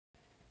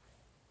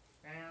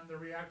they're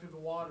reactive to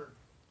water.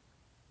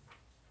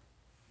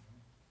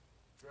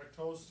 Direct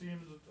hose steam,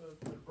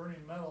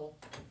 burning metal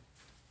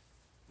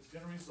is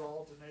gonna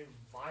result in a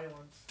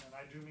violent, and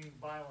I do mean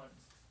violent,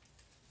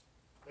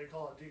 they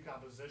call it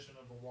decomposition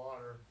of the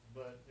water,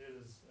 but it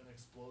is an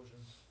explosion.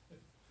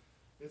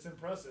 It's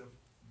impressive,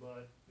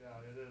 but yeah,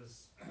 it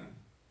is,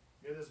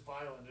 it is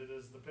violent. It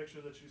is, the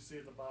picture that you see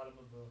at the bottom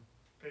of the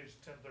page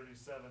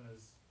 1037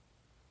 is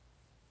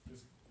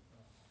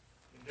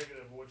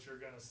indicative of what you're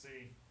gonna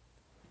see.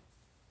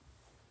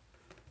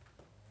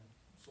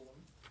 So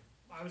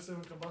obviously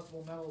when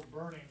combustible metal is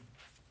burning,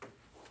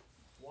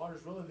 water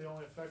is really the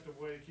only effective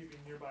way of keeping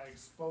nearby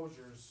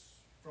exposures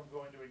from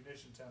going to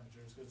ignition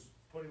temperatures, because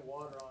putting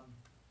water on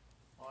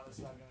it's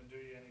not gonna do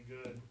you any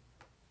good.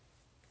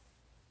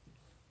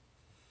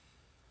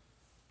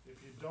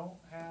 If you don't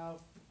have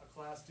a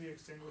Class D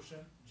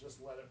extinguishant, just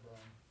let it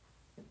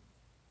burn.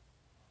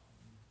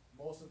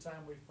 Most of the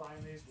time we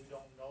find these, we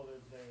don't know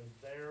that they're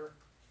there.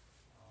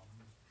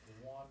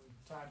 The one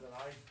time that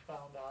I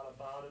found out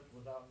about it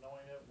without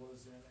knowing it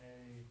was in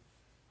a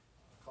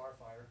car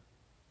fire.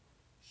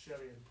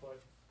 Chevy had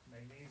put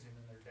magnesium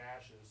in their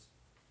dashes.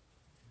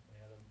 We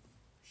had a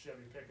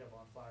Chevy pickup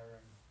on fire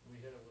and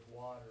we hit it with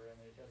water and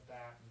it hit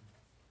that, and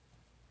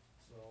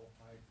so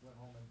I went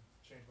home and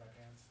changed my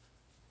pants.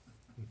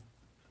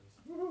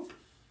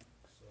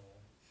 So,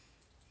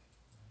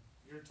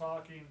 you're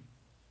talking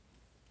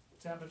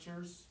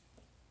temperatures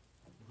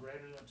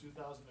greater than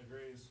 2,000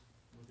 degrees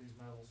with these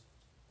metals.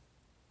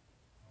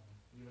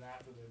 Even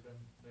after you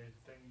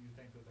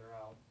think that they're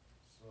out,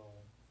 so.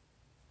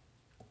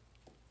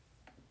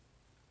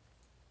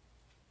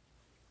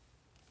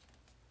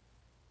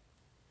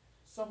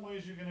 Some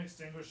ways you can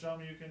extinguish them,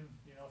 you can,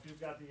 if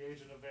you've got the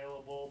agent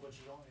available, but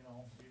you don't,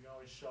 you can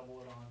always shovel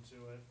it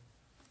onto it.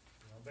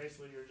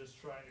 Basically you're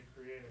just trying to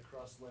create a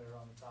crust layer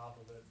on the top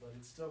of it, but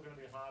it's still gonna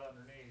be hot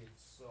underneath,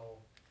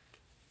 so,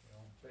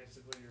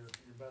 basically your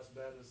best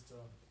bet is to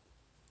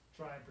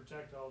try and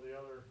protect all the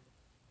other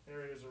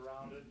areas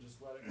around it and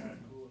just let it kind of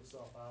cool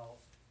itself out,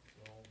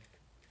 so.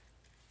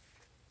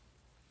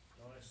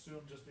 Don't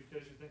assume just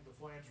because you think the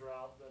flames are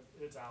out that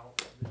it's out,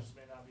 they just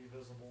may not be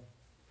visible.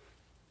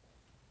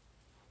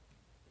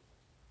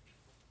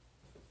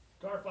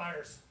 Car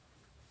fires.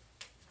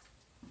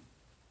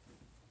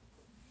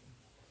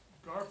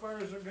 Car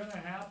fires are gonna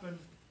happen,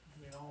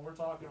 we're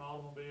talking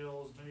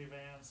automobiles,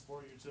 minivans,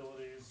 sport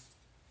utilities,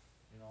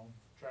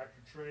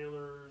 tractor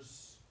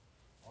trailers,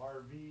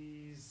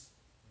 RVs,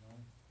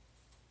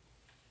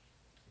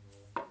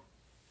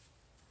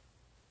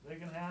 So they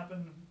can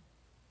happen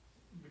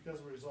because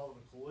of a result of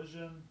a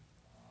collision.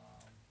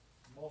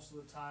 Most of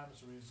the time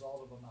it's a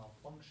result of a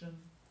malfunction.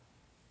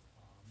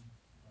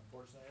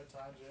 Unfortunately, at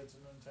times it's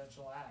an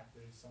intentional act.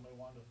 Somebody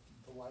wanted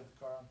to light the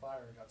car on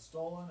fire. It got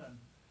stolen and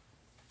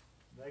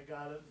they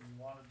got it and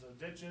wanted to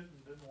ditch it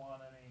and didn't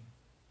want any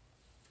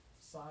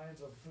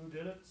signs of who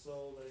did it,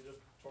 so they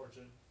just torch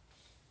it.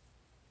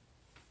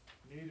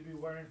 Need to be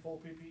wearing full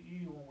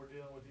PPE when we're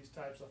dealing with these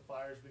types of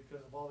fires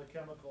because of all the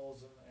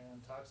chemicals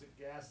and toxic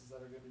gases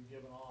that are going to be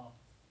given off.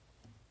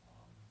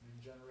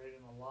 You're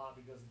generating a lot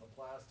because of the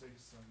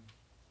plastics and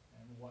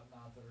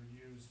whatnot that are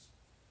used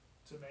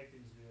to make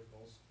these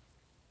vehicles.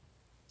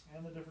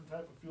 And the different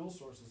type of fuel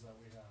sources that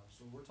we have.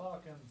 So we're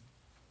talking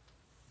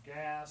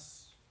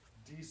gas,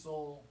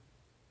 diesel,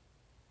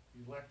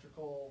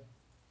 electrical,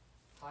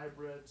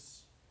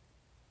 hybrids,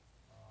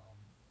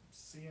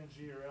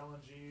 CNG or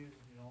LNG,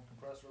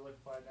 compressor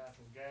liquefied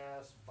natural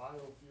gas,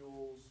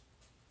 biofuels,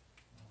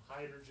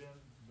 hydrogen,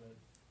 but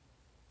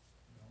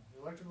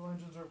electrical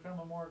engines are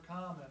becoming more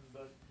common,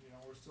 but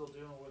we're still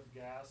dealing with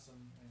gas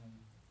and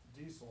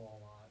diesel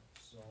a lot,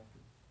 so.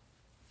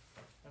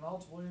 And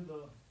ultimately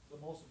the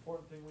most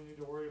important thing we need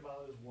to worry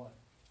about is what?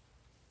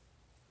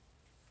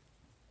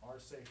 Our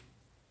safety.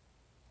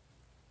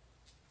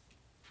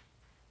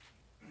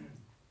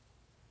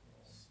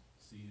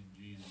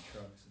 CNG in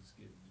trucks is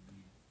getting to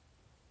be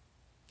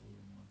a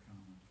little more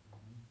common.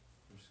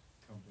 There's a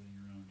company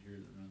around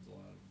here that runs a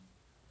lot of them.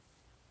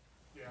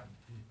 Yeah,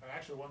 and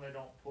actually one they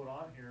don't put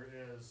on here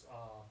is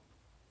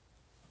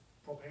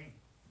propane.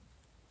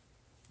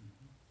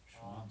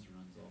 Schwann's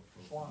runs all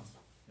propane. Schwann's.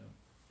 Yep.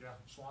 Yeah,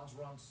 Schwann's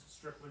runs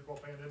strictly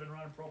propane. They've been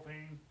running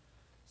propane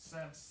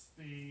since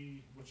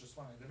which is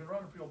funny, they've been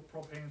running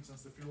propane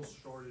since the fuel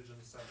shortage in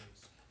the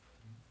 70s.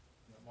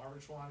 Marvin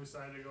Schwann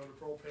decided to go to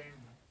propane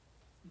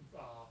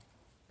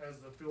as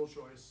the fuel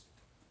choice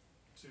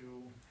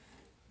to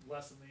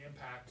lessen the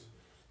impact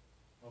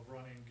of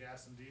running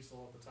gas and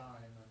diesel at the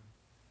time. And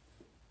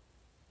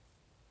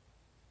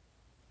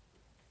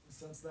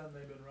since then,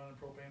 they've been running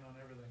propane on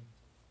everything.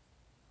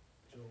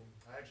 So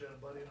I actually had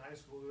a buddy in high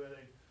school who had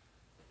a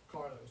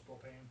car that was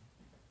propane.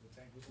 The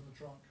tank was in the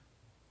trunk.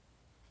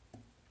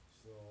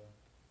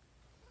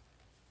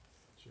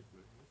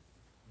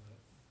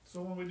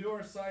 So when we do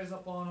our size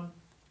up on them,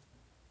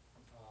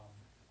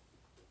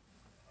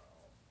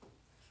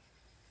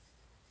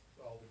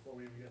 before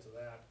we even get to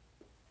that,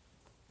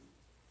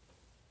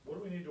 what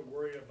do we need to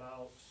worry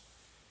about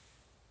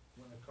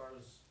when the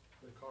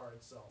car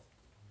itself?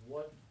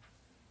 what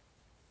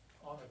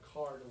on a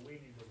car do we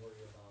need to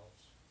worry about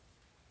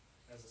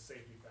as a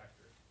safety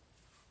factor?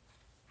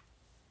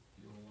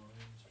 Fuel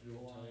lines, Fuel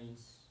fuel tanks,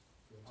 lines,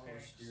 fuel power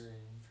tanks,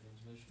 steering,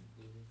 transmission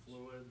fluids,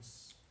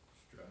 fluids,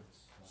 Struts.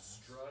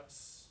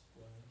 struts,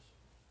 glass.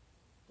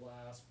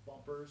 glass,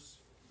 bumpers.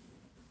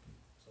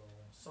 So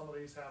some of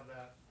these have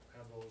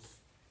those,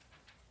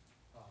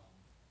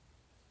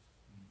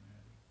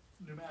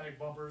 pneumatic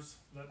bumpers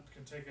that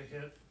can take a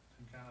hit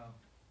and kinda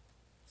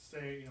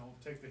stay,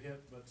 take the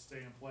hit but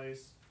stay in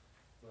place.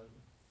 But,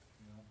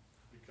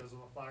 because of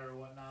a fire or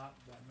whatnot,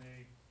 that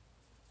may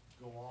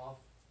go off.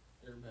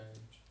 Airbags,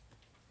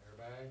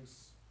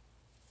 Airbags.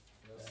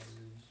 Yes.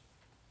 batteries.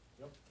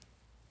 Yep.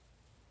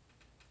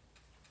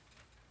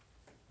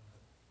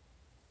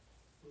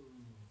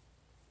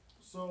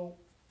 So,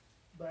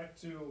 back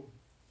to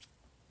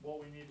what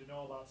we need to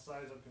know about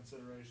size of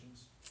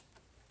considerations.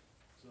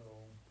 So,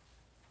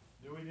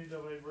 do we need to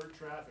divert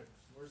traffic?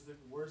 Where's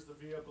the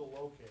vehicle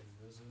located?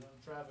 Is it in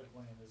a traffic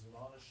lane? Is it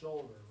on a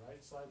shoulder,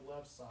 right side,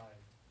 left side?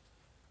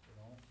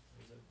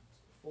 Is it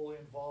fully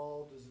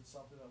involved? Is it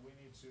something that we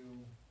need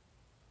to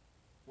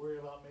worry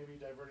about maybe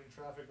diverting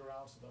traffic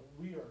around so that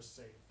we are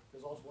safe?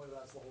 Because ultimately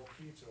that's the whole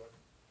key to it.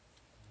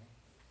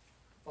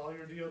 Follow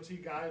your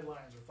DOT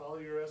guidelines or follow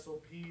your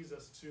SOPs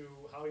as to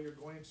how you're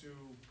going to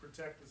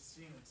protect the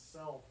scene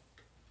itself.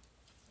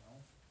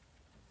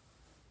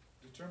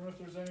 Determine if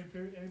there's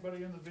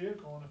anybody in the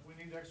vehicle and if we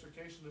need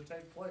extrication to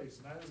take place,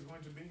 and that is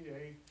going to be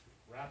a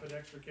rapid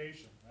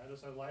extrication. That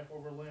is a life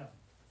over limb.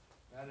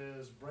 That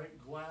is break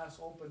glass,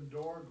 open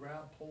door,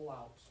 grab, pull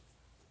out.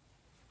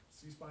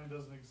 C-spine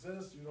doesn't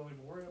exist, you don't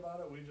even worry about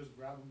it, we just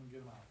grab them and get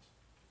them out.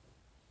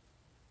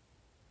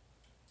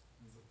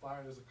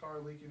 Is the car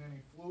leaking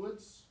any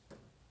fluids?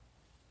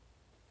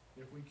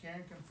 If we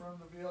can confirm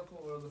the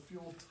vehicle or the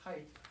fuel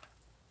type.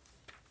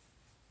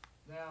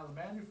 Now, the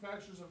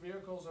manufacturers of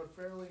vehicles are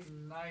fairly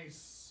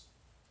nice,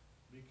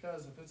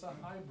 because if it's a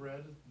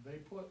hybrid, they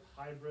put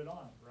hybrid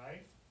on it,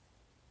 right?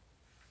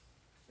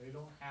 They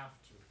don't have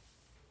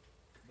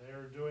to. They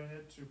are doing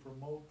it to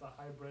promote the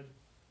hybrid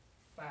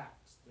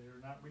facts. They are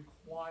not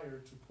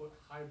required to put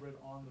hybrid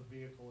on the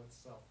vehicle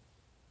itself.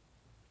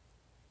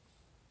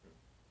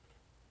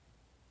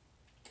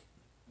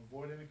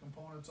 Avoid any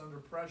components under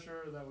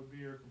pressure, that would be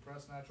your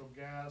compressed natural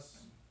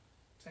gas,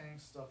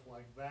 tanks, stuff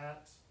like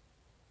that.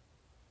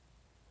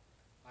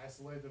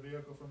 Isolate the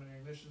vehicle from an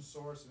ignition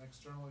source, an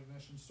external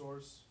ignition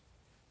source.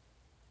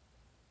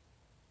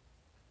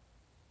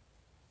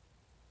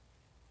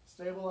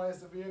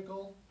 Stabilize the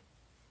vehicle,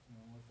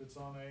 if it's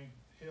on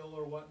a hill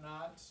or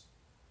whatnot.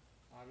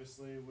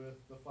 Obviously,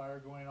 with the fire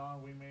going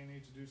on, we may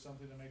need to do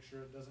something to make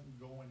sure it doesn't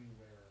go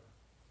anywhere.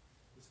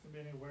 This can be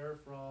anywhere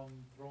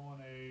from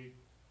throwing a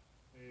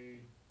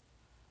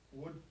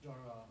wood,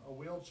 a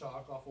wheel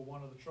chock off of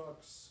one of the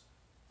trucks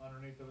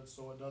underneath of it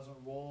so it doesn't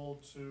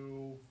roll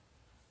to,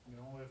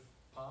 if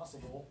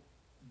possible,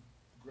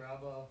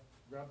 grab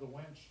the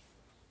winch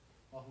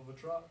off of a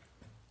truck,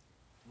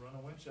 run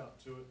a winch out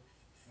to it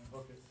and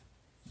hook it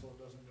so it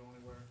doesn't go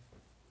anywhere.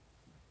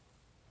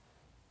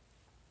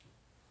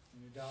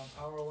 When you're down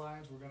power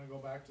lines, we're gonna go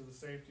back to the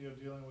safety of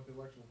dealing with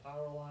electrical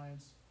power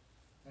lines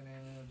and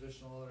any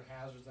additional other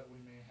hazards that we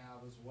may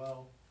have as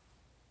well.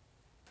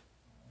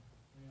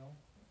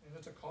 And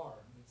it's a car,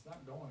 it's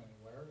not going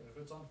anywhere.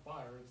 If it's on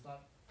fire, it's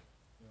not,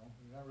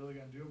 you're not really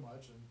gonna do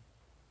much, and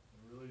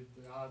really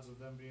the odds of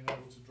them being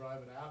able to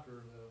drive it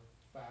after the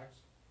fact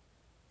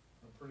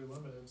are pretty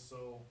limited,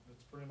 so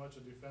it's pretty much a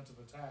defensive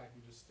attack.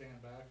 You just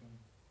stand back and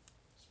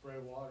spray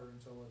water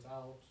until it's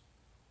out.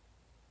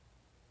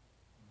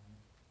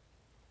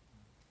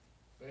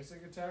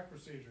 Basic attack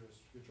procedures: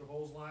 get your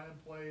hose line in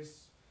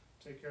place,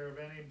 take care of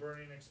any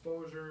burning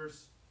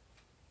exposures.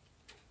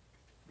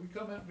 We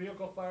come at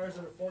vehicle fires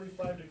at a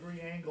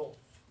 45-degree angle.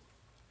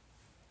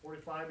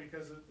 45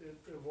 because it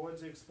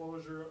avoids the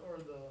exposure or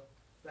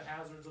the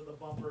hazards of the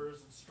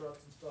bumpers and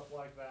struts and stuff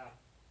like that.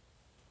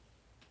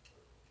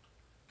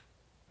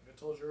 Like I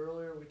told you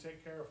earlier, we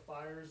take care of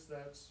fires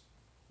that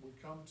we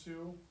come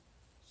to,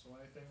 so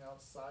anything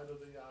outside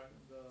of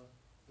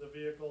the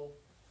vehicle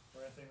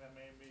or anything that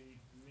may be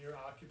near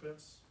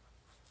occupants.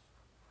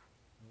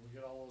 When we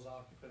get all those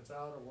occupants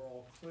out or we're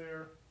all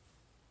clear,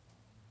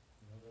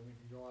 then we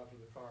can go after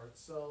the car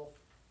itself.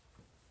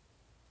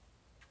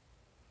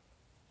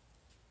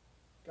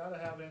 Gotta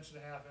have 1.5 inches,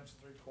 1.75 inches,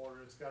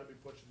 it's gotta be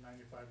pushing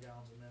 95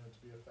 gallons a minute to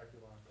be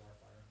effective on a car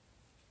fire.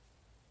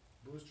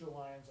 Booster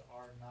lines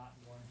are not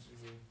going to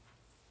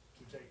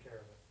take care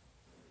of it.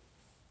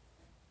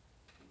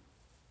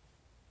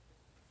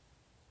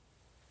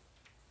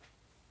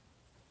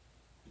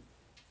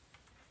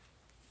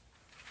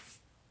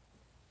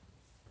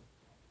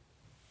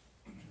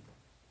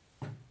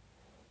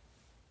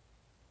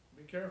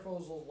 Be careful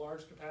of those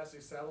large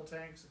capacity saddle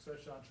tanks,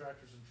 especially on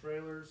tractors and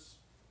trailers.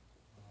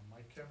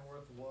 My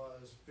Kenworth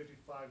was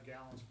 55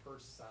 gallons per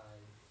side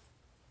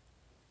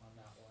on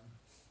that one.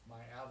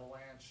 My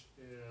Avalanche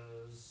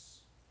is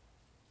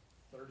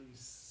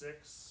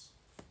 36.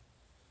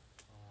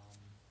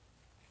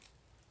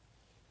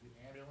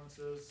 The ambulance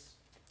balances.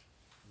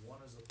 One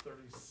is a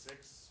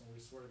 36, and we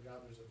swear to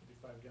God, there's a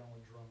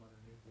 55-gallon drum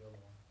underneath the other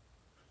one.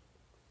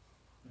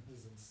 It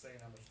is insane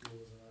how much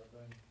fuel is in that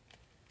thing.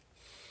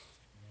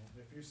 You know,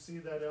 if you see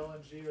that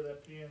LNG or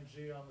that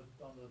PNG on the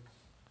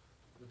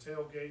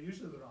tailgate,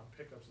 usually they're on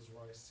pickups is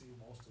where I see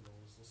most of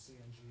those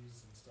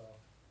CNGs and stuff.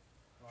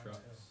 On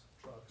Trucks.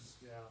 Trucks,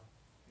 yeah,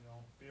 you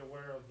know, be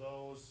aware of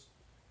those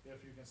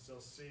if you can still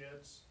see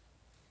it.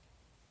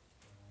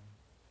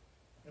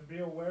 And be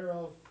aware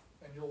of,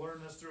 and you'll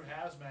learn this through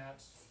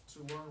hazmat, to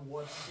learn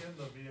what's in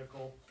the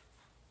vehicle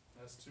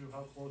as to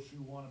how close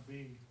you wanna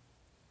be.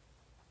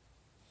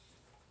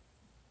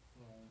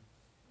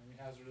 Any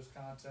hazardous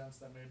contents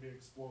that may be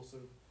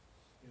explosive,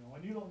 you know,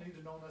 and you don't need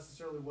to know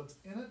necessarily what's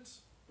in it,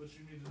 but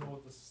you need to know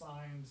what the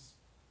signs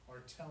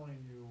are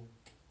telling you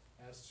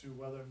as to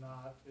whether or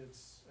not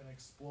it's an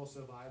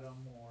explosive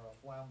item or a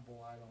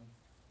flammable item,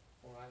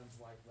 or items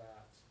like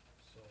that,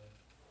 so.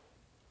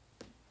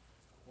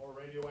 Or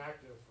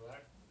radioactive for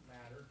that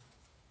matter.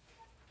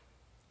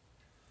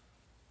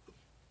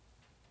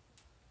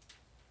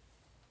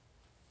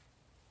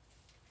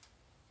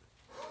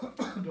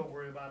 Don't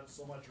worry about it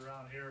so much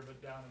around here,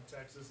 but down in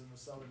Texas and the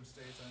southern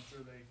states, I'm sure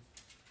they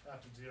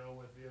have to deal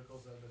with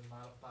vehicles that have been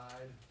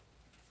modified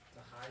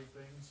to hide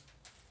things.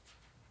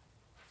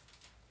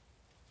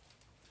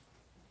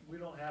 We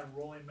don't have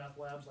rolling meth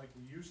labs like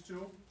we used to.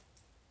 You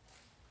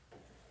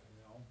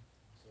know,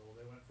 so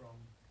they went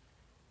from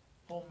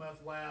home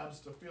meth labs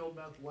to field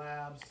meth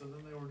labs, to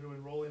then they were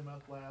doing rolling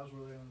meth labs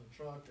where they're in the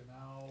truck, and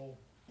now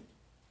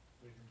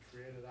we can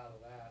create it out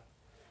of that,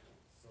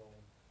 so.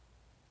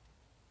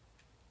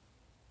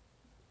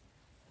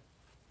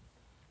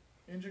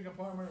 Engine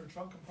compartment or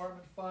trunk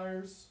compartment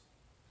fires,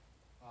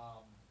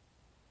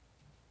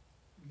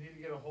 you need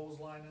to get a hose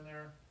line in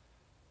there.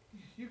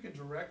 You can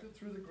direct it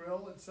through the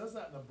grill, it says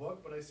that in the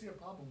book, but I see a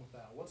problem with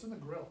that. What's in the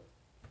grill?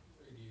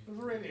 Radiator. There's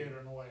a radiator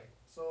in the way,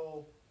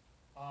 so,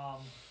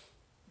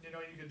 you know,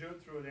 you can do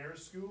it through an air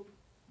scoop,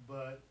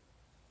 but,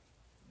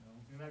 you know,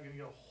 you're not gonna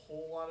get a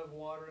whole lot of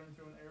water in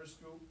through an air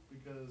scoop,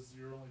 because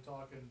you're only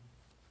talking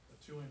a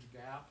 2-inch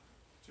gap,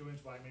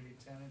 2-inch by maybe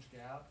 10-inch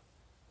gap.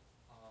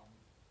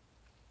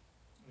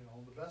 You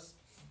know, the best,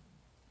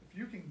 if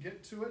you can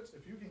get to it,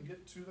 if you can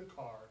get to the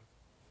car,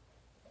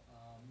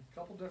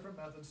 couple different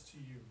methods to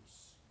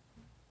use.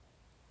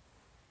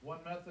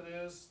 One method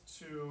is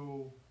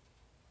to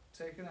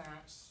take an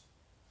axe,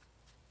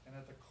 and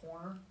at the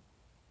corner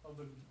of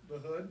the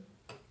hood,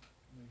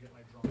 I'm gonna get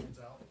my drawings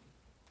out,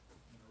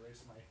 I'm gonna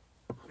erase my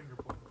finger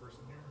pointing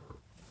person here.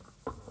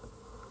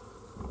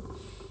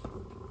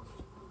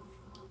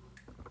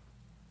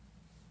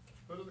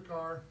 Hood of the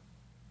car,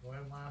 go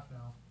ahead and laugh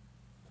now.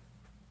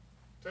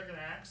 Take an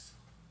axe,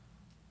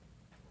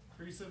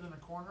 crease it in the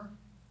corner,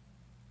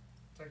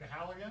 take a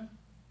Halligan,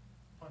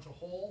 punch a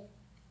hole,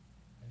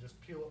 and just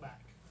peel it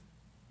back.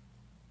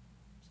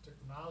 Stick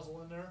the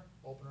nozzle in there,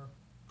 opener,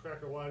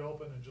 crack it wide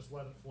open, and just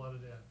let it flood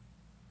it in.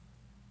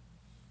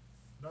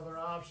 Another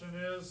option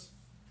is,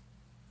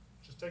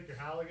 just take your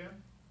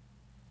Halligan,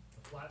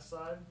 the flat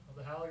side of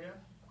the Halligan,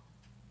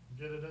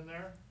 get it in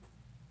there,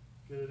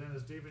 get it in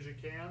as deep as you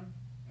can,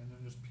 and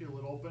then just peel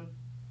it open,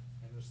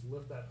 and just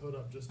lift that hood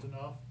up just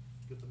enough,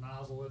 get the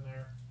nozzle in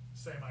there,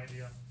 same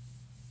idea.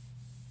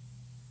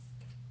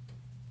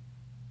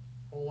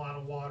 Whole lot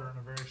of water in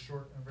a very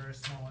short and very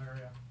small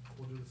area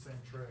will do the same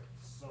trick,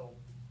 so.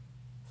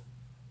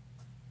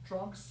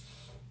 Trunks,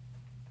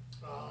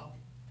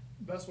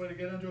 best way to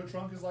get into a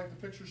trunk is like the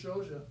picture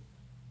shows you.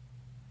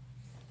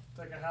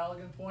 Take a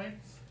Halligan point,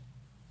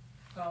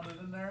 pound it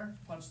in there,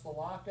 punch the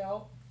lock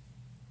out,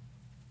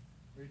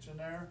 reach in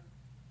there,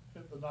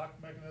 hit the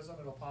lock mechanism,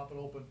 it'll pop it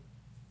open.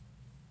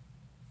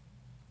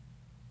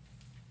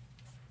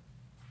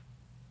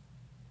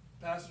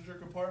 Passenger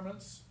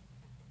compartments,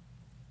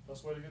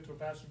 best way to get to a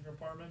passenger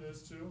compartment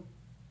is to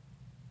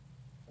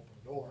open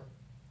the door.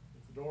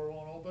 If the door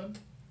won't open,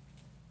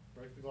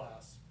 break the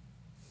glass.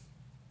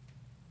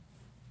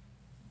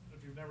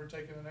 If you've never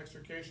taken an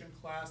extrication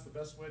class, the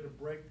best way to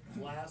break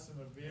glass in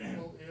a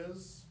vehicle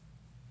is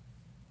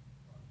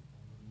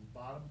the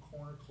bottom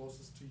corner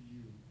closest to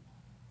you.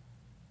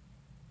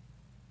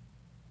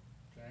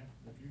 Okay,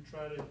 if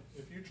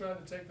you try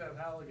to take that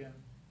Halligan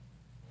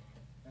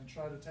and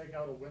try to take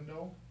out a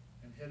window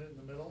and hit it in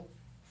the middle,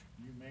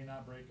 you may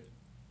not break it.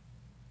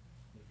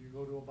 If you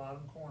go to a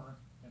bottom corner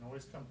and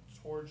always come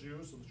towards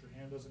you so that your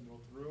hand doesn't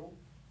go through,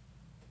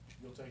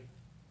 you'll take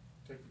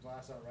the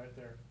glass out right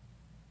there.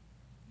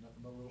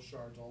 Nothing but little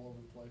shards all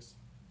over the place.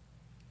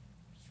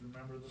 Just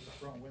remember that the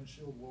front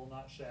windshield will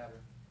not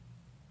shatter.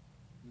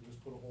 You just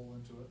put a hole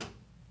into it.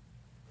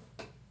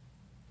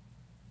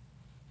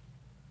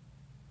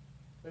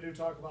 They do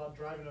talk about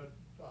driving a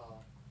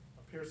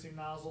piercing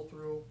nozzle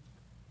through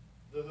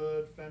the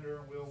hood, fender,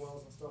 and wheel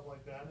wells and stuff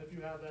like that. And if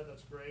you have that,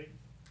 that's great.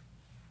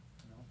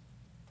 You know,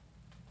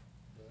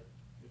 but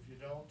if you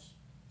don't,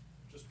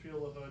 just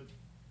peel the hood.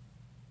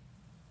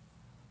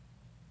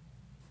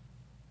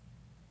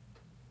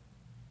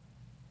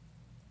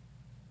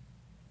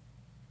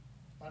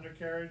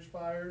 Undercarriage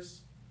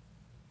fires.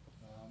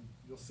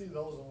 You'll see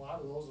those, a lot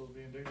of those will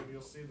be indicative,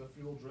 you'll see the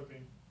fuel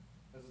dripping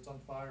as it's on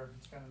fire,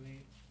 it's kinda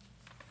neat.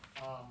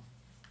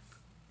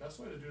 Best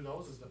way to do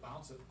those is to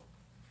bounce it.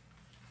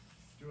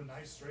 Do a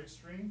nice straight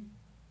stream,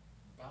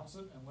 bounce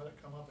it, and let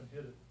it come up and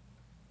hit it.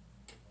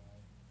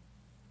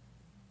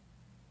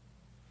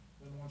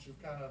 Then once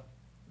you've kinda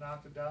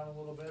knocked it down a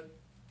little bit,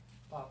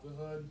 pop the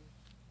hood,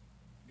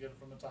 get it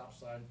from the top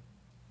side.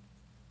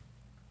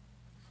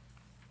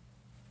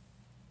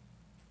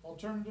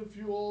 Alternative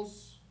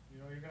fuels, you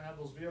know, you're gonna have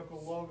those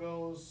vehicle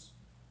logos,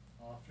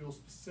 fuel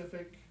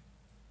specific.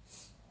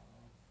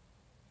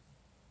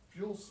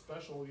 Fuel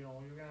special, you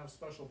know, you're gonna have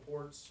special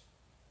ports,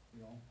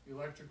 you know,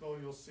 electrical,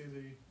 you'll see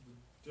the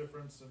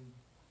difference in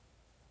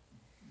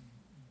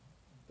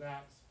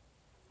that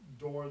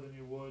door than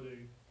you would a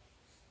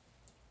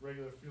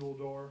regular fuel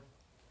door.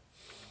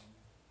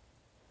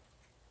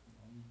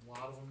 A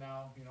lot of them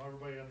now, you know,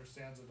 everybody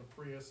understands that the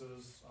Prius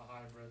is a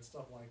hybrid,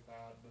 stuff like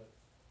that, but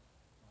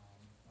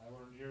I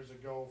learned years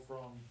ago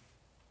from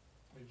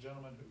a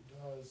gentleman who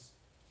does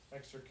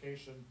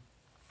extrication.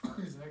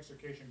 He's an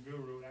extrication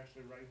guru and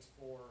actually writes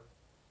for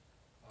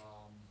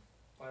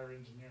fire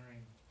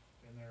engineering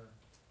in their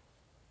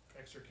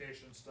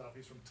extrication stuff.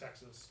 He's from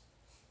Texas.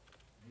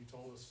 He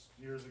told us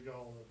years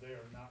ago that they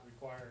are not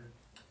required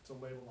to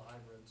label the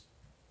hybrids.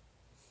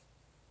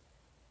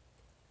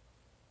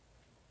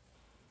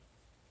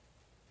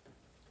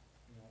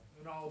 You know,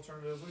 and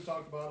alternatives, we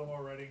talked about them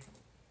already.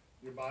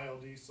 Your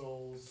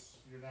biodiesels,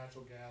 your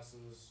natural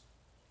gases,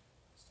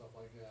 stuff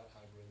like that,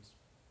 hybrids.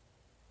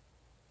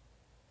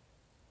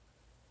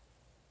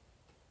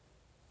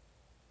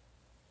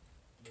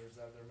 There's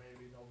that, there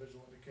may be no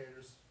visual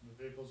indicators,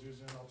 the vehicle's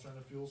using an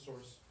alternative fuel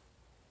source.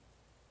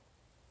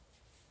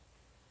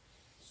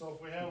 So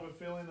if we have a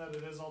feeling that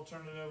it is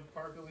alternative,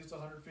 park at least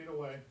 100 feet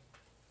away.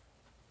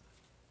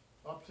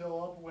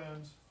 Uphill,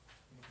 upwind,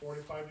 in a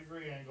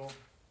 45-degree angle.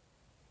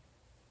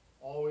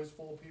 Always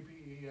full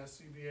PPE,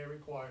 SCBA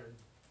required.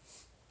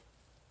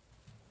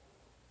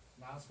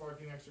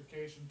 Non-sparking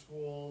extrication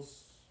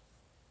tools.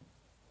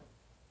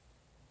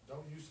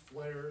 Don't use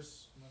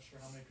flares. I'm not sure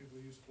how many people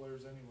use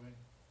flares anyway.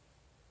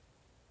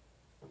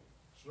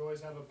 Should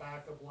always have a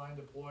backup line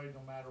deployed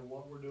no matter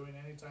what we're doing,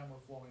 anytime we're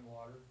flowing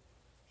water.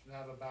 Should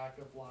have a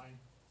backup line.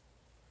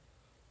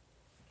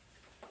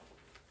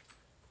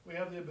 We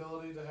have the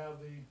ability to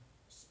have the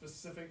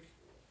specific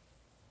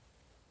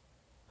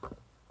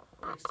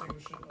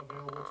extinguishant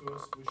available to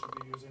us, we should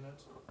be using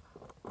it.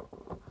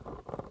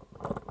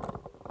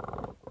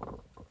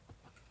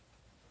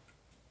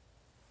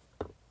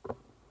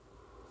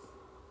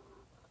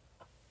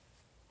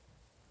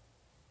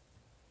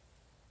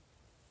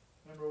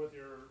 Remember with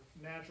your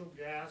natural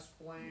gas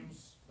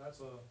flames,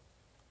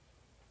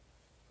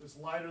 it's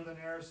lighter than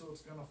air, so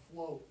it's gonna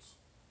float.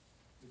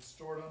 It's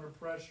stored under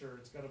pressure,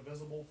 it's got a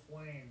visible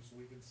flame, so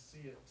we can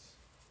see it.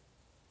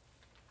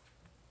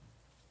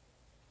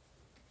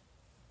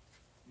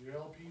 Your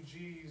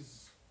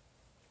LPGs,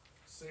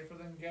 safer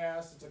than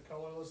gas, it's a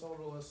colorless,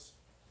 odorless,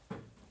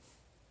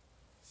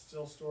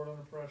 still stored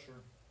under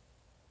pressure.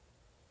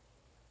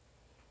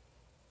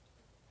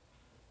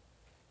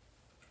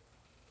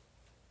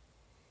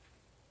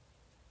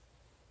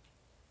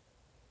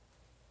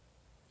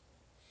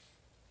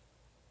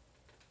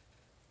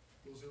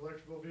 Those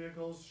electrical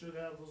vehicles should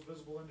have those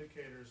visible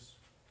indicators.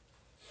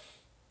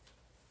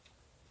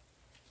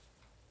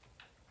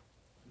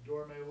 The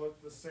door may look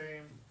the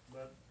same,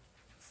 but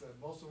said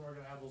most of them are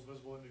gonna have those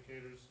visible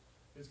indicators.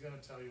 It's gonna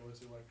tell you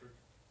it's electric.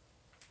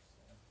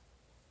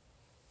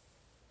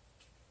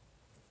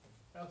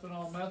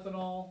 Ethanol,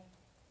 methanol,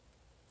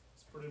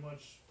 it's pretty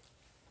much,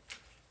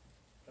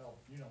 hell,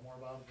 you know more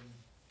about it than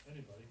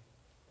anybody.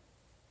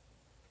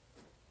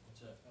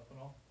 What's that?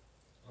 Ethanol,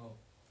 Oh,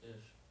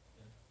 ish.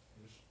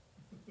 ish.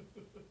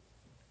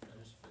 I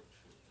just fixed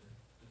shit there.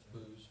 It's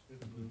booze.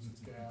 It's booze,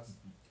 it's gas,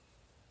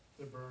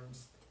 it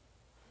burns.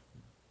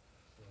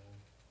 So.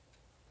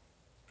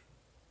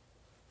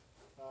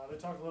 They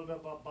talk a little bit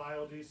about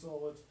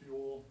biodiesel, it's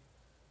fuel.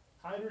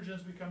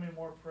 Hydrogen's becoming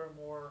more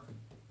prevalent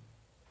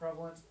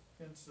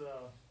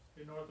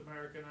in North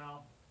America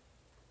now.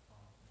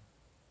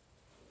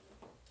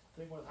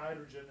 Thing with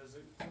hydrogen is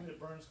it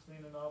burns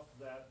clean enough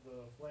that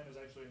the flame is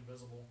actually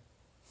invisible,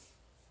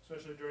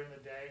 especially during the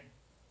day.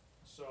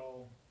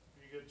 So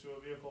if you get to a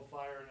vehicle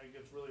fire and it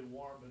gets really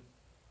warm, but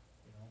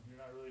you know, you're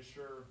not really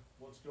sure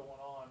what's going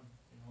on,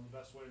 you know, the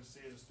best way to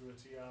see it is through a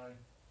TI.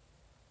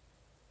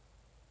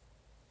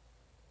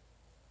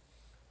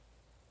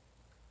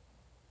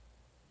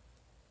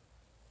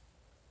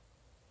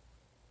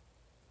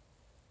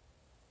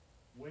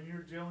 When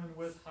you're dealing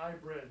with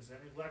hybrids and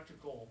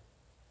electrical,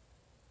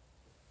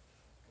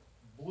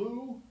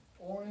 blue,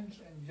 orange,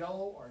 and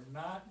yellow are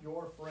not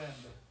your friend.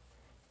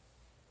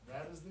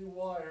 That is the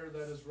wire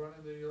that is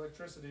running the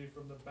electricity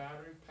from the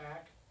battery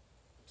pack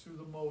to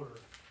the motor.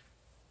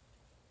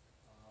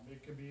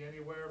 It can be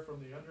anywhere from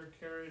the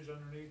undercarriage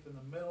underneath in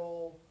the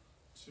middle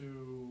to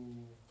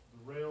the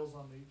rails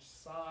on each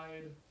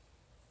side.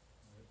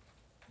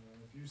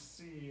 And if you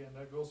see, and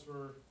that goes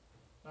for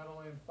not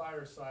only in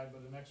fire side,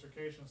 but in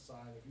extrication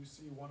side, if you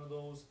see one of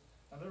those,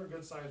 and they're a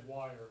good sized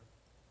wire,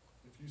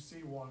 if you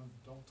see one,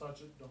 don't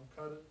touch it, don't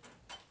cut it.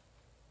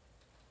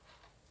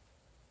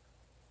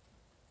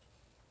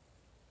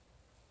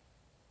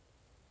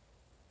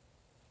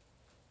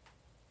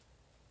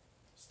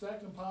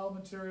 Stacked and piled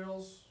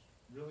materials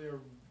really are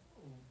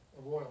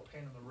a royal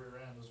pain in the rear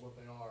end is what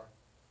they are.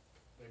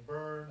 They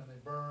burn and they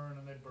burn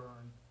and they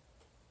burn.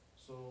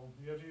 So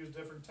you have to use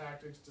different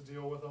tactics to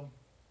deal with them.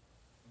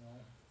 You know,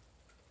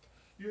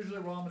 usually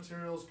raw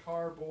materials,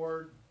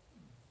 cardboard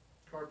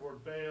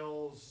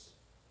bales,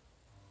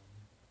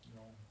 you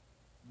know,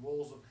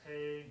 rolls of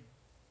hay,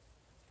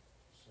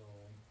 so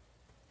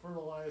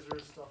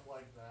fertilizers, stuff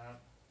like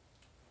that.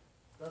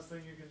 Best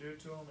thing you can do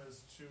to them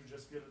is to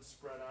just get it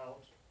spread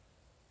out.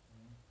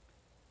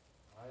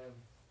 I have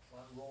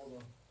unrolled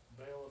a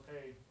bale of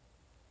hay.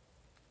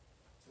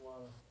 It's a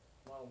lot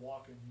of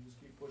walking. You just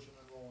keep pushing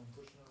and rolling,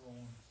 pushing and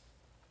rolling.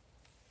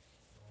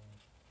 So,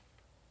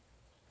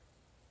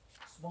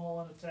 small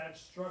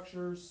unattached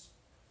structures.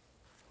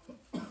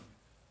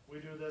 We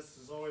do this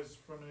as always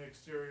from the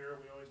exterior.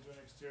 We always do an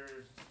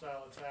exterior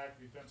style attack,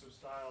 defensive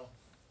style.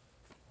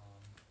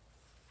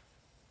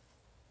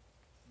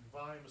 Your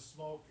volume of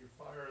smoke, your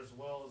fire, as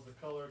well as the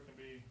color, can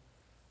be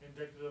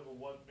indicative of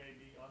what may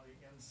be on the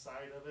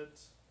inside of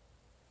it,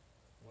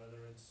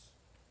 whether it's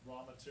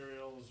raw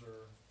materials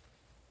or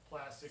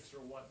plastics or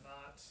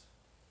whatnot.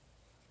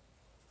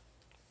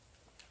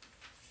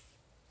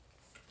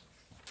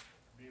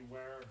 Be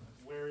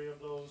wary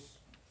of those.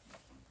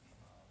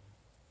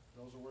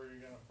 Those are where you're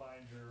gonna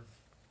find your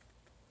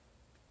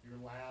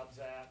labs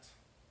at.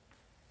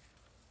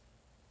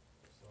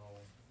 So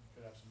you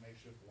could have some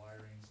makeshift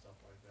wiring,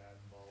 stuff like that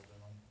involved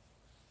in them.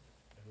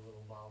 Maybe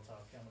little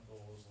volatile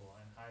chemicals, little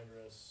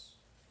anhydrous,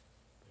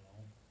 you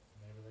know,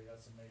 maybe they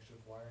got some makeshift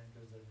wiring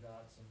because they've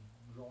got some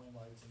growing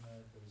lights in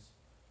there because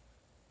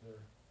they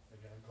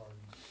got a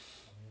garden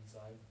on the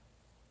inside.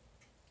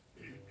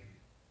 So,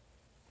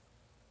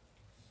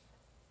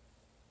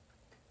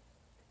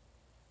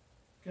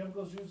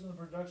 chemicals used in the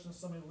production of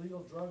some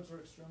illegal drugs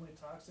are extremely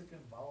toxic and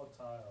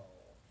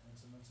volatile.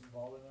 Incidents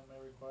involving them may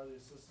require the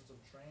assistance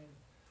of trained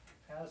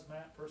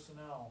hazmat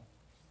personnel.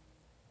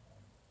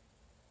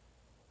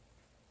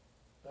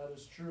 That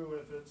is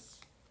true if it's,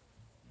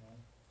 you know,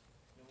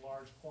 in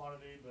large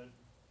quantity, but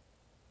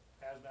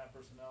hazmat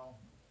personnel,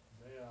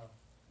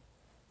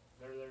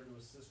 they're there to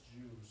assist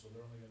you, so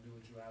they're only gonna do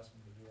what you ask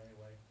them to do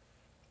anyway.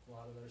 A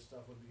lot of their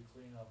stuff would be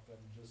cleanup and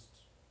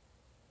just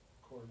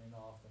cordoning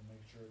off and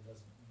make sure it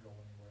doesn't go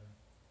anywhere.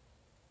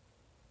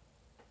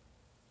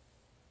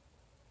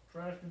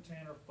 Trash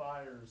container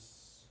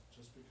fires,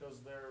 just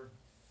because they're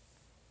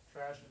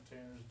trash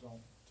containers,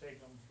 don't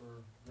take them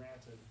for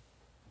granted.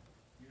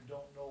 You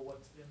don't know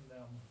what's in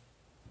them,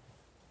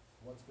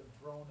 what's been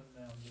thrown in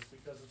them. Just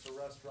because it's a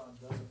restaurant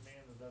doesn't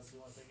mean that that's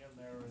the only thing in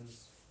there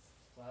is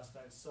last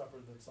night's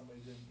supper that somebody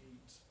didn't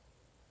eat.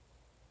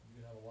 You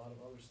can have a lot of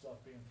other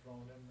stuff being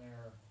thrown in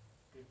there.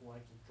 People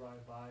like to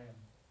drive by and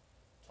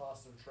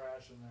toss their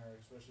trash in there,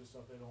 especially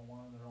stuff they don't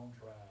want in their own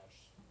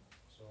trash.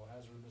 So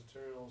hazardous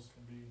materials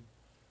can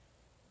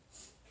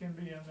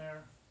be in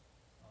there.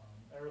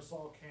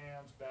 Aerosol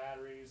cans,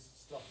 batteries,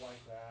 stuff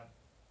like that.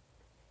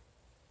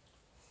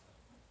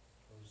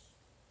 Those,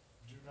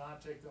 do not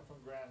take them for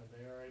granted.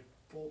 They are a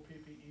full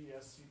PPE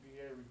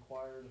SCBA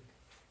required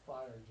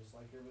fire, just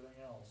like everything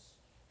else.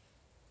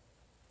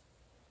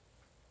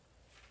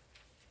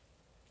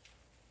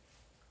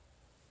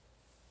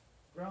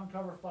 Ground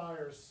cover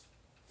fires.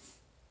 I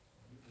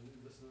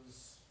believe this will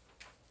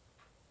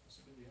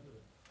be the end of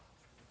it.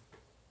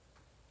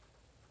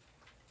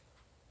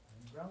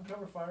 And ground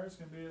cover fires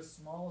can be as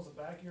small as a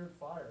backyard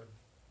fire,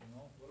 you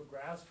know, little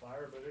grass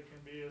fire, but it can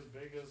be as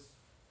big as,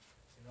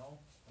 you know,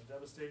 a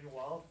devastating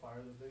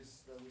wildfire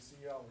that we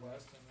see out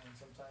west and then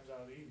sometimes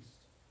out east.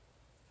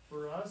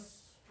 For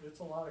us, it's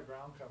a lot of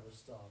ground cover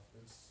stuff.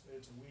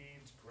 It's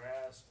weeds,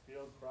 grass,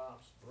 field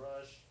crops,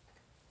 brush,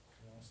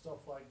 you know,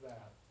 stuff like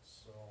that.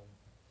 So,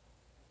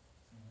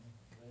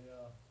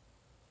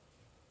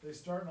 they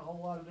start in a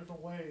whole lot of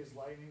different ways.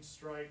 Lightning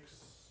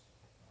strikes,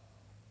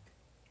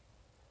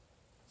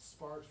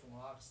 sparks from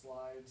rock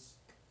slides,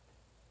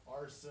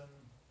 arson,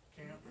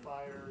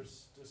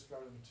 campfires,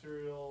 discarded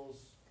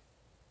materials,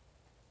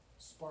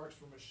 sparks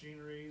from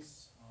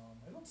machineries.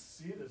 I don't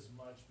see it as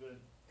much, but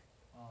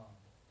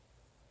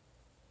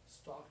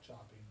stalk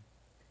chopping.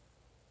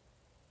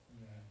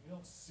 Yeah, you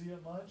don't see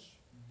it much,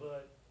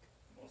 but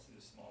Mostly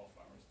the small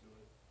farmers do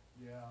it.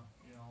 yeah,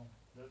 you know,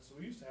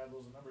 we used to have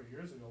those a number of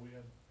years ago.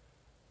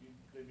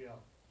 They'd be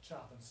out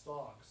chopping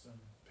stalks and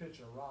pitch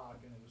a rock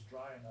and it was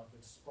dry enough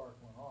that spark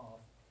went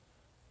off.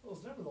 It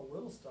was never the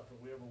little stuff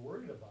that we ever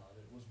worried about.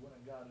 It was when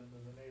it got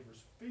into the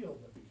neighbor's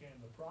field that became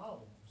the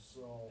problem,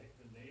 so.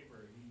 The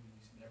neighbor, he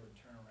used to never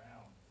turn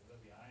around,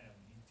 right behind him,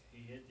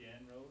 he hit the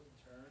end road and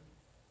turned,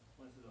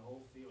 went through the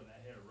whole field, and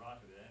that hit a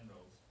rock at the end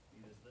road. He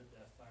just lit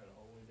that fire the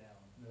whole way down.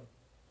 Yep.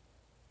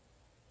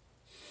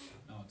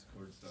 Now it's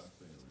cord stock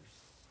balers.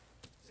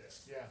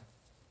 Yeah.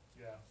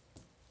 Yeah,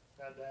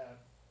 had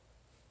that.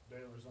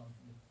 baler's on,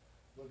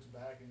 looks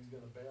back and he's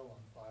got a bale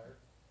on fire.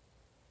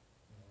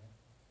 You know,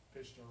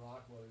 pitched a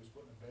rock while he was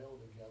putting a bale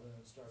together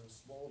and it started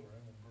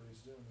smoldering, and pretty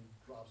soon he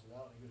drops it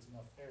out and he gets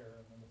enough air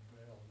and then the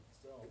bale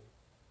itself.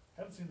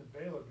 Haven't seen the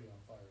baler be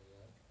on fire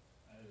yet.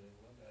 I didn't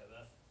look at it,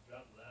 that's,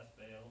 dropped the last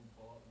bale and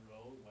pulled up the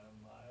road, went a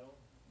mile,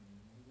 and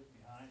we looked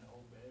behind, the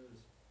whole bale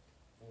was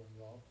Fully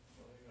involved.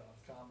 fully off.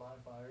 Combine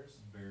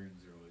fires,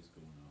 Bearings are always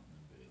going out in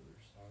the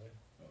balers. are they?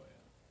 Oh,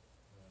 yeah,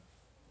 Yeah.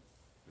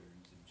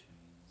 bearings and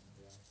chains.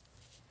 Yeah.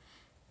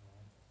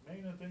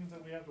 Main things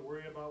that we have to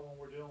worry about when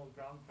we're dealing with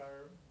ground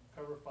fire,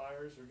 cover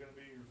fires are gonna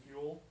be your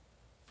fuel,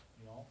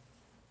 you know.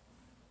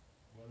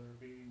 Whether it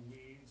be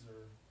weeds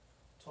or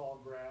tall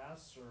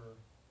grass or,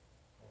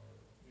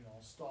 you know,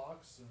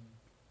 stalks, and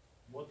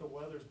what the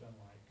weather's been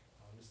like.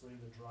 Obviously,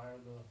 the drier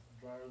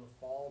the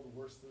fall, the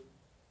worse that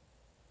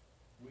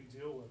we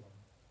deal with them.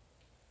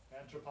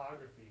 And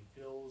topography,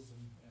 hills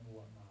and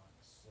whatnot,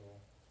 so.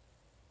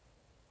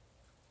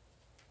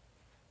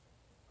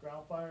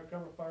 Ground fire,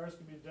 cover fires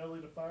can be deadly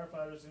to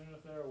firefighters even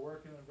if they are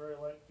working in very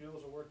light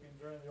fields or working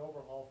during the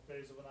overhaul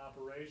phase of an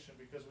operation,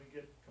 because we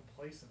get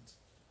complacent.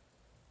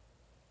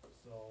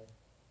 So,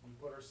 we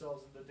put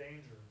ourselves into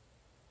danger.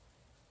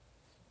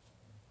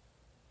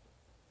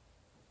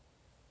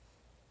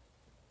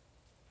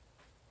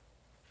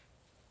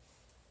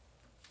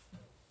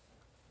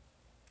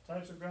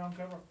 Types of ground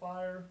cover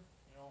fire,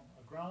 you know,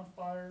 a ground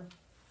fire,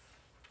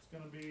 it's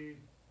gonna be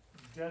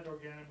dead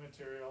organic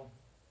material.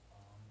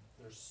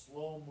 They're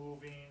slow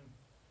moving,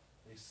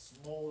 they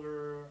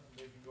smolder,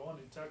 they can go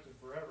undetected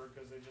forever,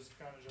 cause they just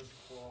kinda just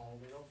crawl,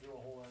 they don't do a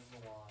whole heck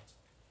of a lot.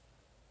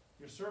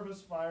 Your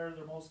surface fire,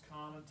 their most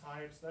common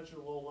types, that's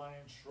your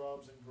low-lying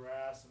shrubs and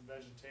grass and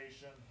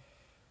vegetation.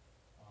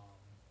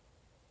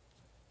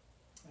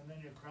 And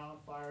then your crown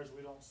fires,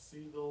 we don't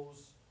see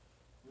those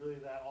really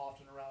that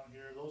often around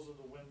here, those are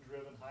the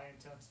wind-driven,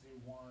 high-intensity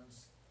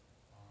ones.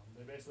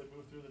 They basically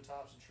move through the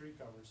tops of tree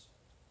covers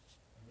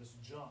and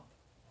just jump.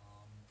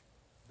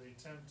 They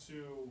tend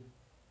to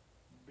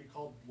be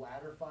called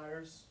ladder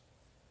fires,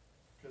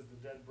 cause the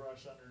dead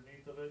brush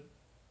underneath of it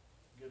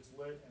gets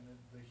lit and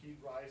the heat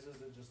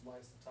rises, it just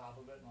lights the top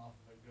of it and off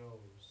of it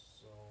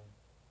goes, so.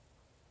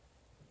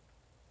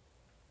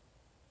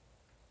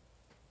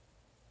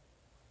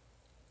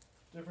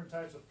 Different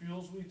types of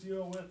fuels we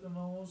deal with in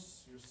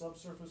those, your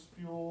subsurface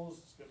fuels,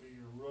 it's gonna be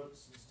your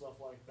roots and stuff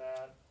like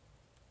that.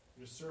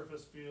 Your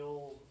surface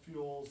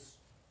fuels,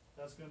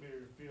 that's gonna be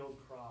your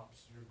field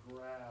crops, your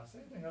grass,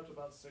 anything up to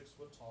about 6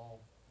 foot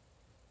tall.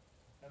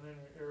 And then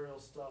your aerial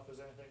stuff is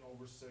anything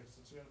over 6,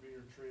 it's gonna be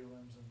your tree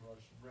limbs and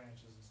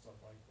branches and stuff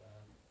like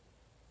that.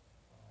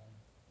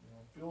 You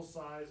know, fuel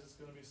size is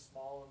gonna be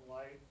small and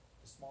light,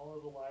 the smaller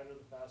the lighter,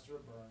 the faster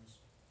it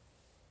burns.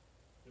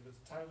 If it's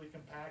tightly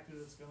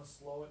compacted, it's gonna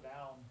slow it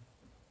down.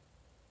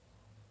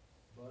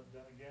 But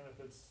then again, if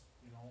it's,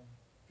 you know,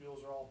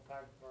 fuels are all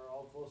packed, are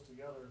all close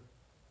together,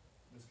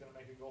 it's gonna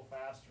make it go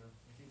faster,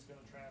 the heat's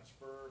gonna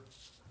transfer,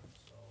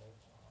 so,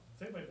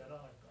 has anybody been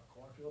on a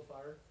cornfield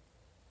fire?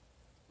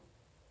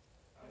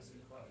 I was Is it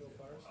in- cornfield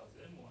fires? I was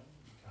in one,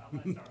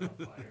 combine started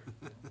on fire.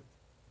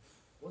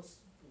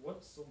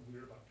 What's so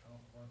weird about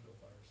cornfield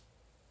fires?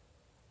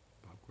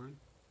 Popcorn?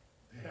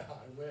 Yeah,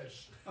 I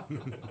wish.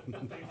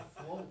 They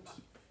float.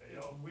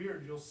 It's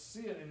weird, you'll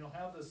see it and you'll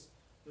have this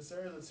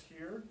area that's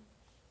here,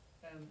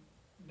 and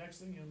next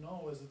thing you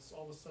know is it's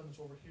all of a sudden it's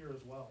over here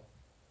as well.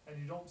 And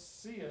you don't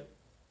see it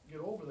get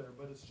over there,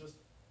 but it's just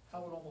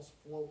how it almost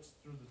floats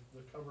through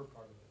the cover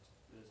part of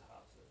it. It just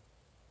hops it.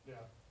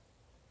 Yeah.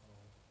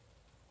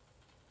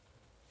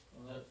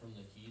 Is that from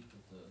the heat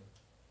that the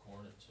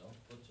corn itself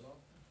puts off?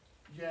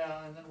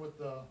 Yeah, and then with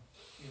the,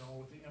 you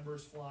know, with the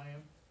embers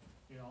flying,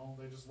 you know,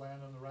 they just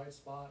land in the right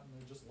spot and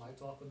it just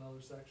lights off another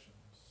section,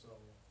 so.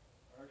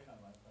 Our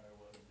combine fire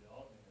was the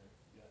alternator,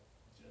 got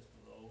just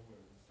below where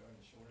it was starting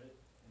to short it,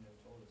 and they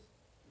told us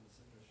it was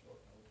sitting there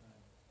short the whole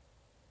time.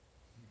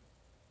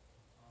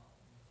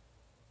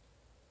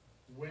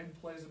 Wind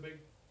plays a big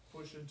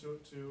push into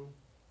it too.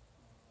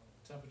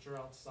 Temperature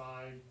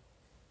outside,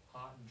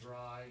 hot and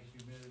dry,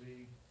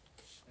 humidity,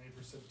 any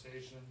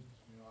precipitation,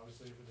 you know,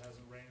 obviously if it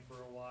hasn't rained for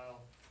a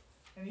while.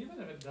 And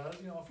even if it does,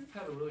 you know, if you've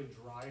had a really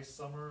dry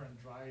summer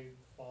and dry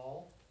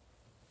fall,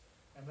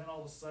 and then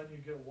all of a sudden you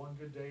get one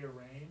good day of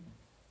rain,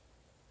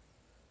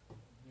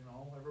 you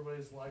know,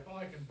 everybody's like, oh,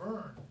 I can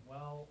burn.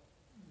 Well,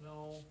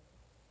 no,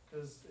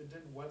 cause it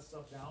didn't wet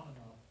stuff down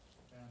enough,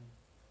 and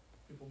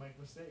people make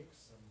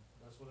mistakes, and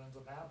that's what ends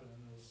up happening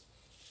is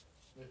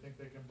they think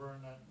they can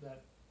burn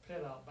that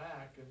pit out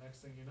back, and next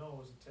thing you know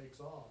is it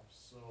takes off,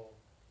 so.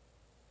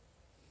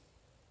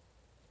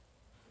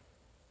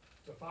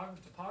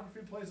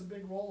 Topography plays a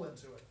big role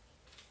into it.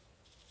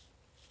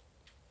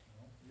 You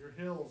know, your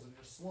hills and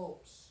your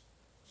slopes.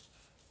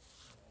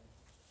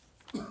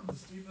 The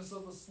steepness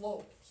of the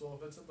slope, so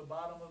if it's at the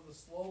bottom of the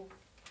slope,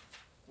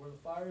 where the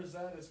fire is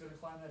at, it's gonna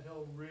climb that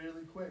hill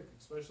really quick,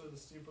 especially the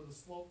steeper the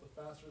slope,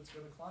 the faster it's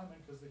gonna climb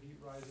it, cause the heat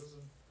rises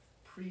and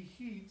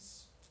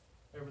preheats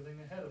everything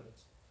ahead of it.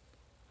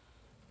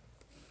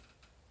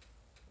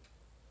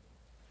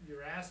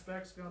 your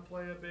aspect's gonna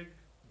play a big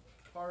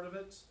part of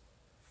it.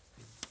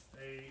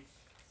 A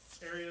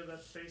area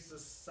that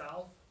faces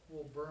south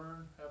will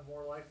burn, have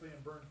more likely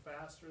and burn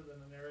faster than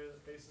an area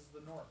that faces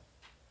the north.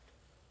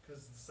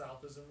 Cause the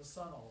south is in the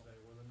sun all day,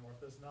 where the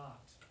north is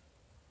not.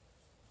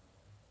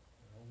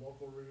 You know,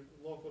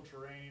 local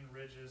terrain,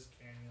 ridges,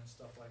 canyons,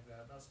 stuff like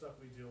that, not stuff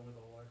we deal with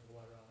a lot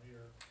around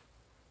here.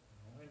 You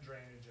know, and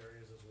drainage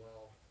areas as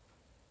well.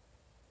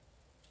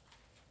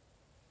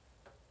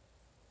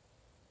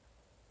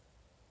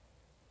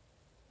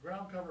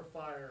 Ground cover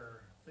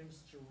fire, things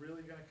that you're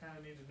really gonna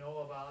kinda need to know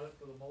about it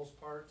for the most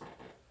part.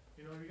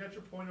 You know, you got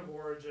your point of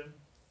origin.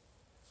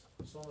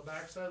 So on the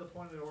backside of the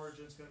point of the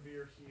origin is gonna be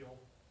your heel.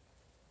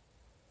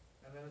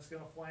 And then it's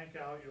gonna flank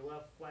out, your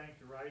left flank,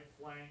 your right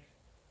flank.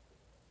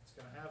 It's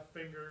gonna have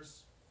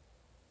fingers.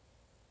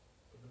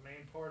 But the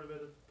main part of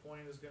it at the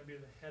point is gonna be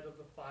the head of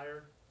the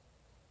fire.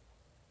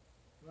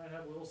 You might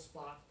have little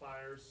spot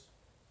fires.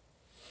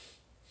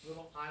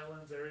 Little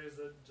islands, areas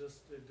that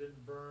just, it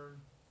didn't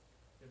burn.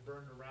 It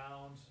burned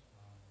around.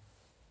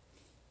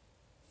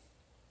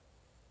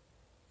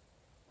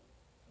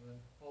 And then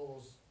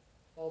all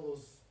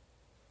those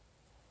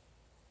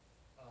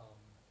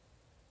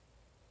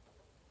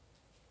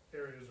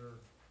areas are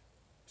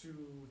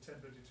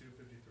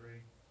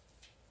 1052-53.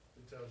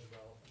 It tells you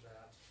about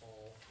that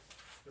all.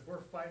 If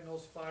we're fighting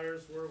those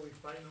fires, where are we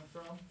fighting them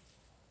from?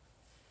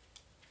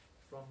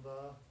 From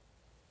the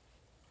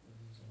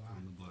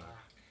On the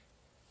black.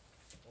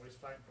 Always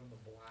fighting from the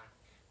black.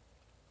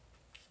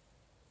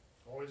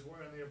 Always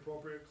wearing the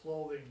appropriate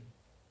clothing,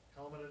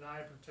 helmet and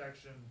eye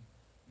protection,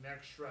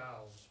 neck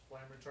shrouds,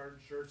 flame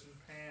retardant shirts and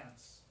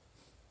pants.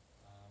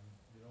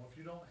 You know, if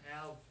you don't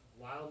have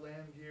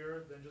wildland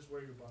gear, then just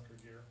wear your bunker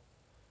gear.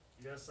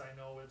 Yes, I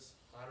know it's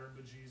hotter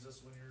than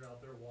bejesus when you're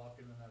out there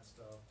walking and that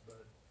stuff,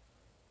 but,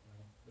 you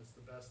know, it's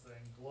the best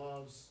thing.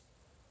 Gloves,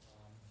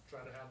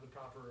 try to have the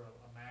proper,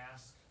 a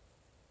mask.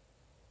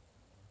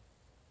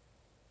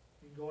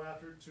 You can go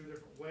after it two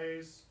different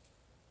ways.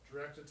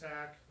 Direct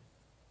attack,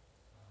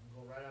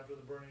 go right after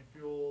the burning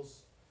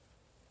fuels.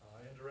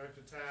 Indirect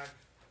attack,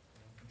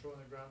 controlling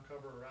the ground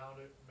cover around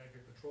it, make a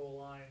control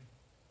line.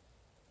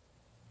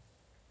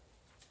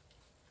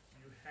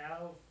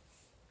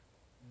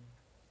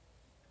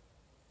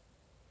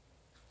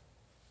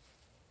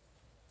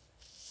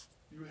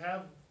 You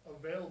have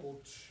available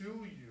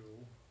to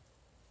you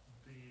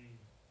the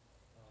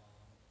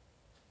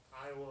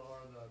Iowa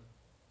or the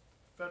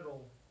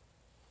federal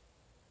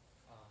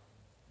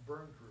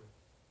burn crew.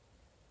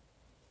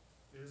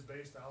 It is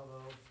based out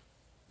of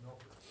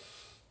Milford.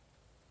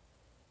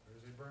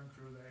 There's a burn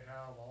crew, they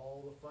have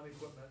all the fun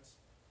equipment,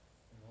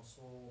 you know,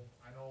 so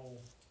I know,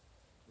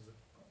 was it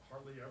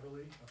Hartley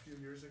Everly a few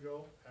years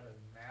ago, had a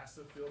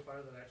massive field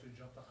fire that actually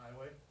jumped the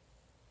highway,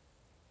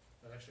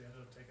 that actually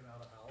ended up taking out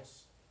a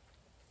house.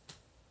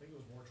 I think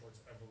it was more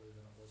towards Everly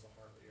than it was the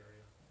Hartley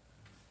area.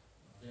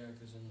 Yeah,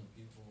 cause then the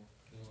people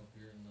came up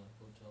here and the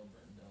hotel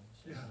burned down the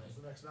same Yeah, it night.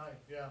 was the next night,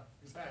 yeah,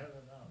 exactly,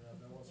 no, yeah,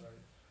 that was right.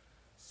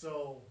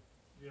 So,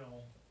 you know,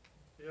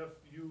 if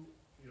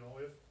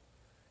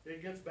if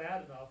it gets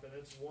bad enough and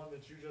it's one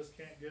that you just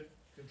can't get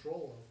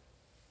control of,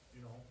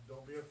 you know,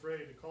 don't be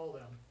afraid to call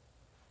them.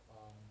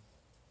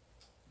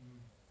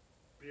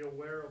 Be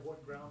aware of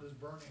what ground is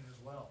burning as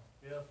well.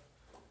 If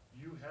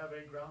you have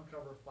a ground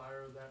cover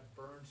fire that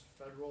burns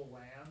federal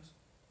land,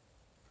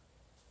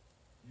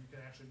 you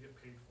can actually get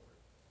paid for it.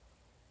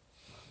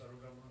 The federal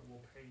government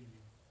will pay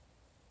you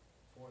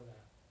for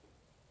that.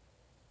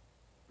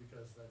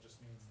 Because that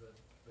just means that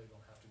they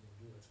don't have to go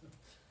do it.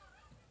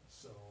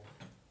 So,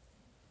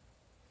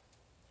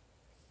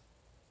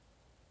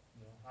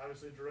 you know,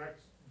 obviously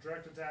direct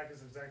attack is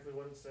exactly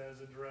what it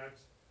says,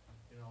 indirect,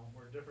 you know,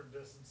 we're different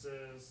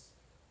distances,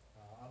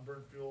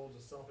 unburned fuel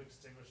to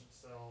self-extinguish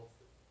itself,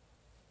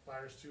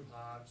 fire's too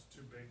hot,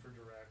 too big for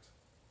direct.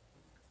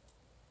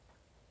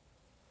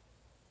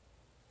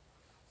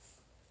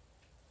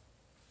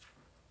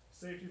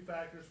 Safety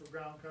factors for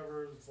ground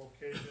covers, its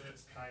location,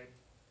 its type,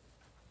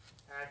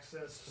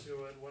 access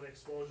to it, what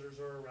exposures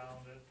are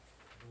around it,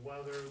 the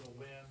weather, the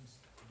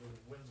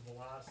wind's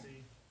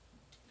velocity,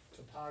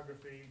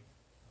 topography,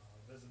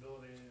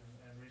 visibility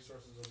and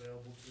resources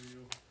available to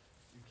you.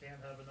 You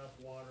can't have enough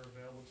water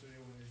available to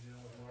you when you're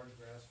dealing with large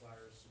grass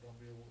fires, so don't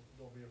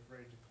be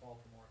afraid to call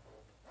for more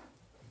help.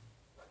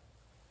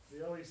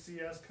 The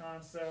LECS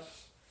concept,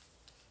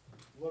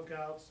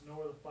 lookouts, know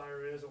where the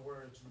fire is and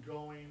where it's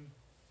going.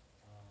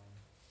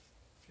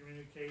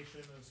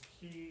 Communication is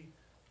key,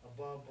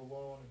 above,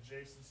 below, and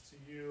adjacent to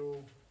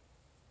you.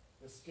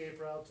 Escape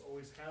routes,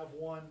 always have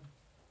one.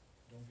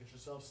 Don't get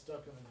yourself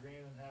stuck in the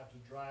green and have to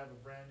drive a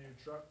brand new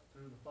truck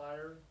through the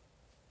fire.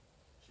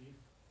 Chief,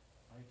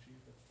 my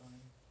chief at the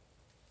time.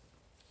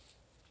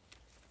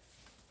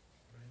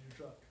 Brand new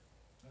truck,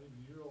 not even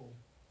a year old.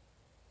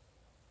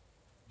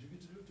 Did you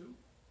get to do it too?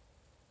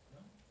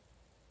 No?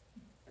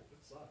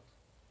 It sucked.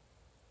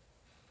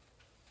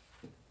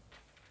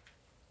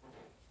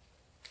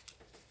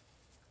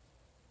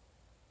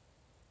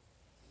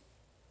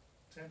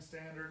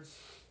 Standards,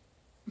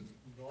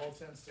 all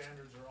 10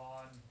 standards are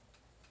on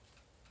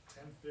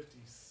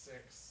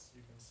 1056.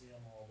 You can see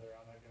them all there.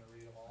 I'm not gonna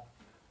read them all.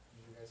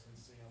 You guys can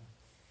see them.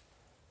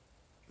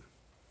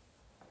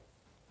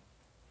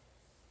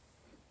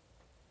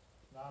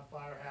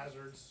 Non-fire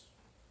hazards.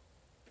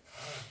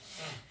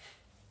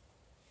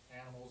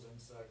 Animals,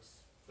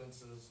 insects,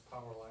 fences,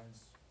 power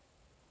lines.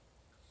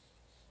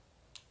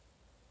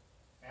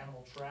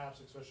 Animal traps,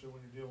 especially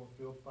when you're dealing with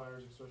field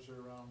fires, especially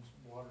around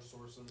water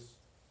sources.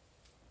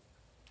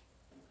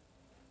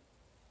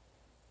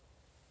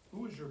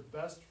 Who is your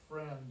best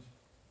friend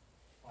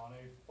on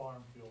a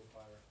farm field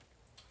fire?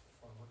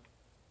 Farmer.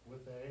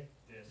 With a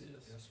This,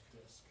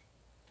 disc.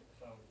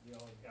 so we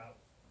only got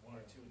one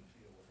or two in the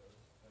field with us.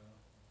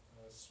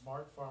 A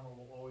smart farmer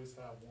will always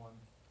have one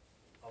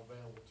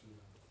available to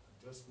them.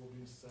 A disc will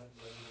be set,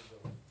 ready to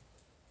go.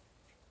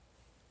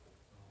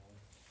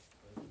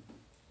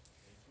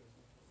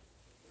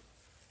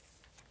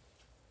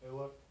 Hey,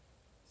 look,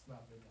 it's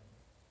not midnight.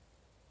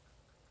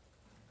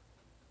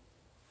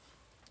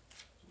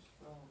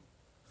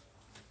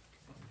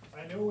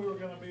 I knew we were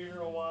gonna be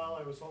here a while.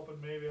 I was hoping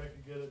maybe I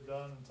could get it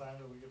done in time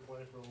that we could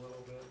play for a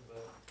little bit, but